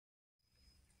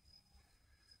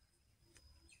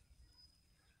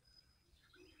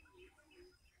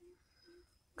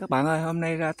Các bạn ơi, hôm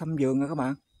nay ra thăm vườn rồi các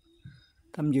bạn.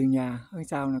 Thăm vườn nhà ở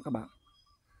sau nè các bạn.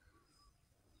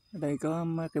 Ở đây có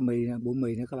mấy cái mì nè, bụi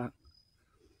mì nè các bạn.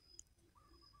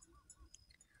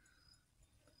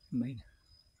 Mì nè.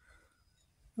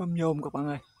 Ôm nhôm các bạn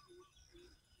ơi.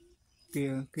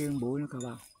 Kia bụi nữa các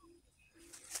bạn.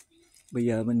 Bây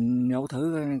giờ mình nhổ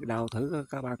thử, đào thử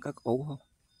các bạn có củ không.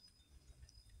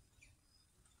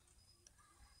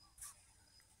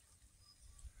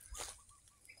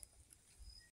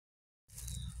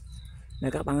 Nè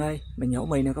các bạn ơi, mình nhổ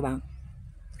mì nè các bạn.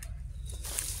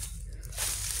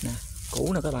 Nè,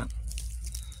 củ nè các bạn.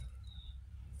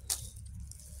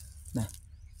 Nè.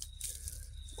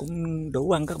 Cũng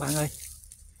đủ ăn các bạn ơi.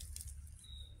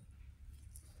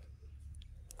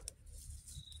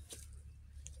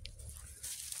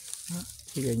 Đó.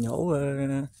 Bây giờ nhổ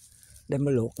đem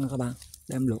đi luộc nè các bạn,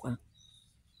 đem luộc ăn.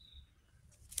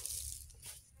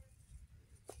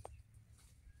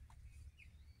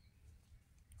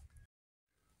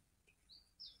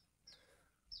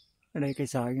 Ở đây cây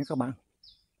xoài nha các bạn.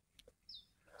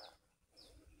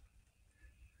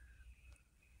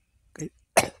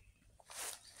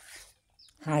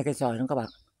 Hai cây xoài nữa các bạn.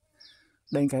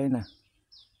 Đây cây nè.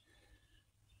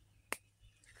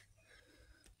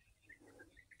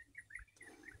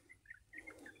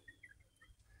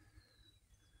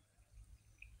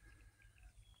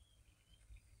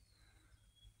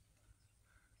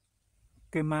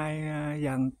 Cây mai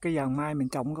cái dàn mai mình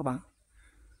trồng các bạn,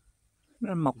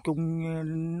 nó mọc chung,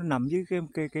 nó nằm dưới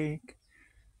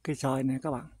cây xoài này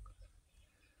các bạn.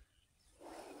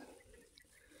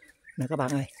 Nè các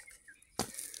bạn ơi,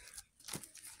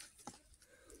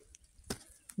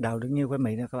 đào được nhiêu cái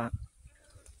mì nè các bạn,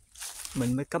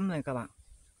 mình mới cắm lên các bạn.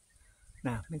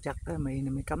 Nè mới chặt cái mì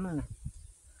này mới cắm lên nè.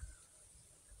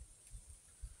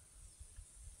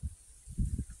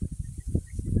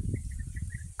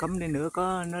 Cắm đi nữa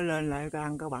có nó lên lại cái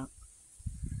ăn các bạn,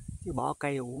 chứ bỏ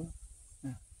cây uổng.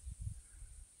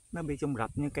 Nó bị trong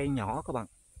rập như cây nhỏ các bạn.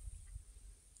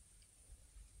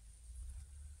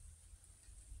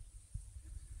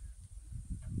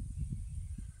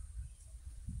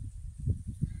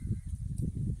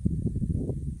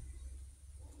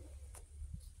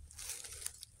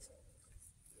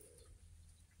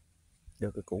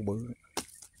 Được cái củ bự,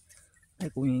 cái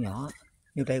củ nhỏ nhỏ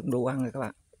như đây cũng đủ ăn rồi các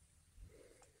bạn.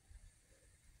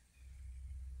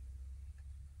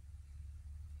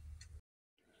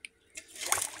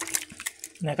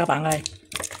 Nè các bạn ơi,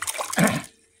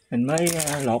 mình mới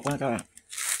lột nha các bạn.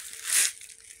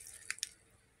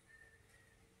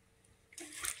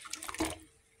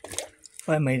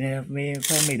 Phơi mì này,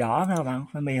 phơi mì đỏ nha các bạn,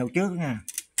 phơi mì hồi trước nha,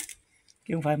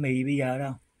 chứ không phải mì bây giờ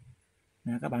đâu.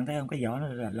 Nè các bạn thấy không, cái vỏ nó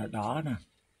là đỏ nè,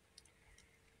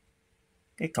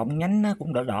 cái cọng nhánh nó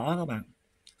cũng đỏ đỏ các bạn.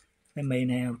 Cái mì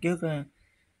này hồi trước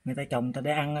người ta trồng ta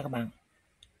để ăn đó các bạn.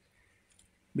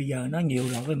 Bây giờ nó nhiều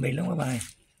loại cái mì lắm các bạn.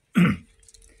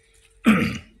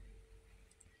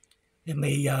 Cái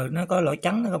mì giờ nó có loại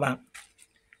trắng đó các bạn.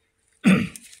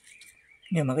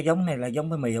 Nhưng mà cái giống này là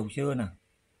giống cái mì hồi xưa nè.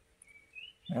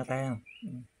 Các thấy không?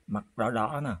 Mặt đỏ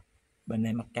đỏ nè, bên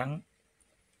này mặt trắng.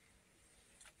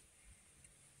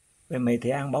 Cái mì thì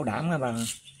ăn bảo đảm các bạn,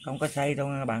 không có xay đâu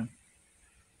các bạn.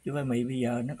 Chứ cái mì bây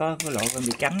giờ nó có cái loại cái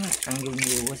mì trắng, ăn vô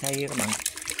nhiều có xay các bạn.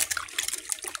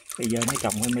 Bây giờ nó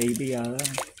trồng cái mì bây giờ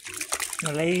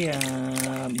nó lấy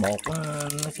bột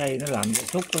nó xay nó làm cái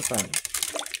xúc rất là.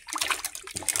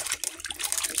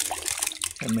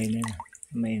 Cái mì này nè,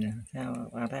 mì nè, sao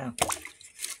các bạn thấy không?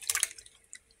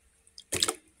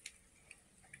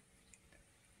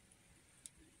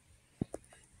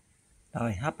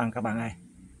 Rồi hấp ăn các bạn ơi.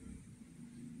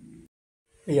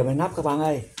 Bây giờ mình hấp các bạn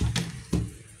ơi.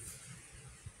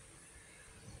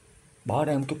 Bỏ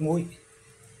đây một chút muối.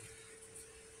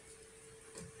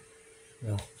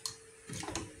 Rồi.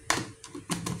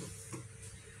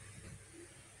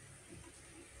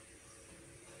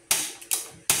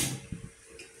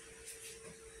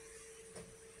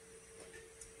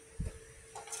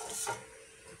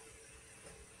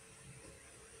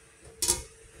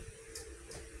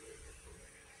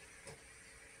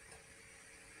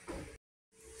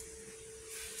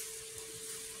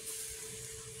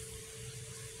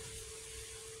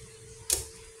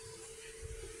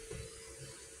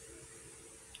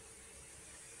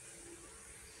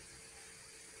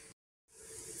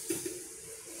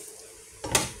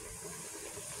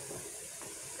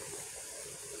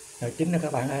 Rồi chín rồi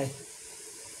các bạn ơi.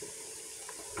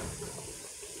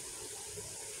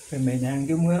 Cái mì này ăn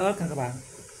với muối ớt nha các bạn.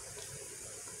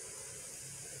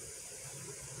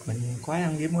 Mình khoái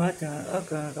ăn với muối ớt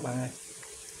các bạn ơi.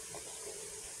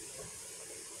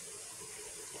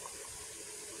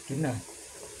 Chín rồi.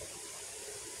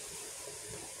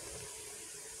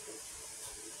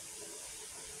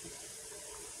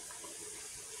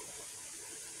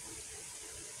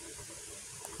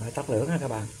 Rồi tắt lửa nha các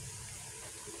bạn.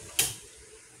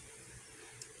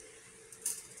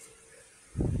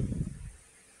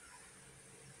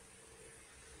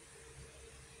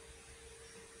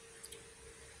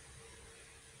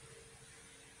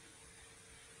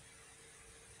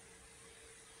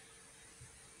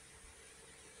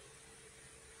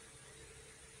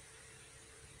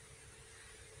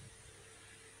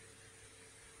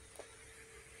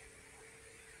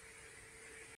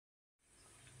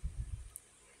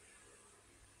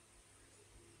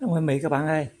 Ngon mì các bạn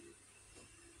ơi.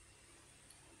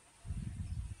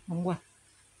 Ngon quá.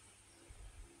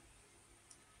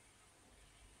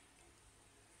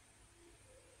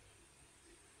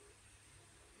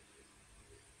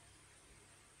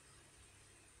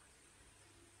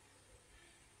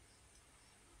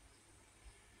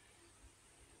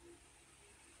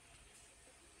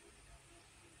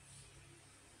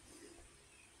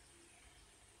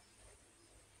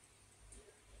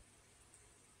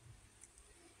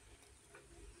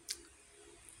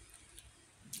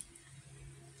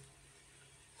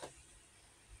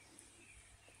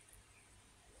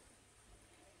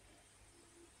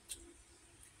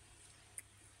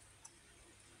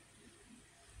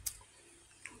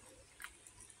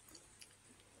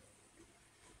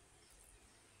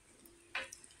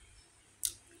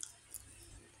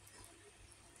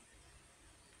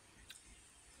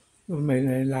 Mì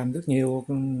này làm rất nhiều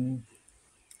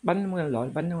bánh, loại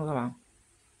bánh đúng không các bạn?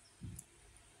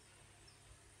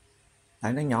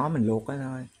 Tại nó nhỏ mình luộc cái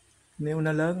thôi. Nếu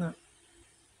nó lớn á,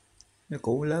 nó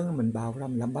củ lớn mình bào ra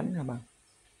mình làm bánh các bạn.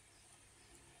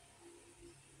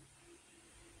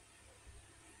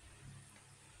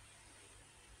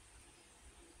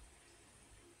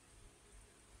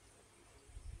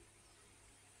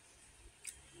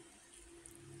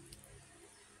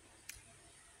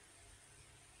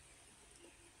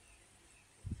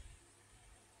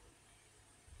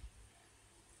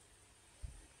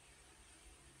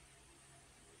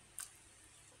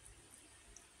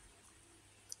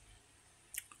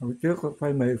 Hồi trước có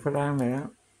khoai mì khoai lang này á,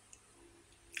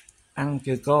 ăn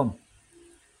trừ cơm.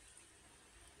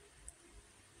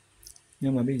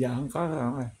 Nhưng mà bây giờ không có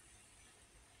rồi.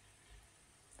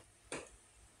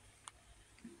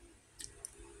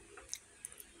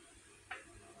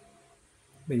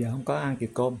 Bây giờ không có ăn trừ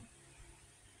cơm.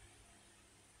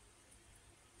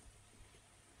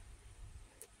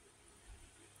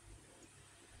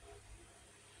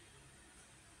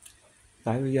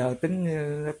 Tại bây giờ tính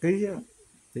ra ký á,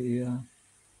 thì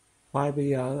khoai bây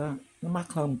giờ á, nó mắc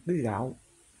hơn 1 ký gạo.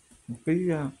 1 ký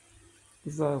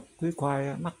ký khoai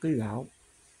á, mắc ký gạo.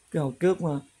 Cái hồi trước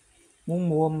mà muốn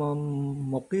mua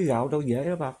 1 ký gạo đâu dễ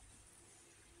đó bà.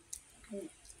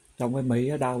 Trồng cây mì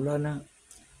ở đào lên á,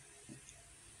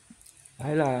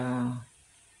 phải là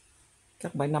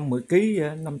chắc phải 5-10 ký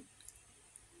vậy,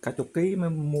 cả chục ký mới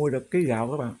mua được ký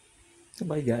gạo các bạn. Chứ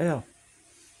phải dễ không?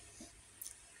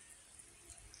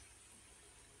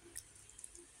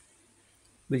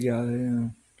 Bây giờ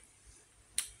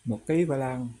 1 ký khoai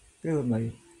lang, cái mì,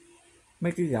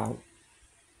 mấy ký gạo,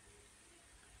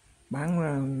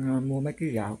 bán mua mấy ký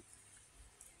gạo.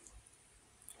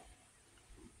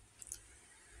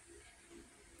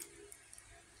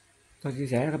 Tôi chia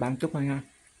sẻ với các bạn chút thôi nha.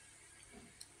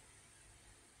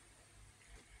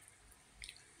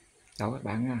 Chào các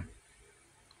bạn nha.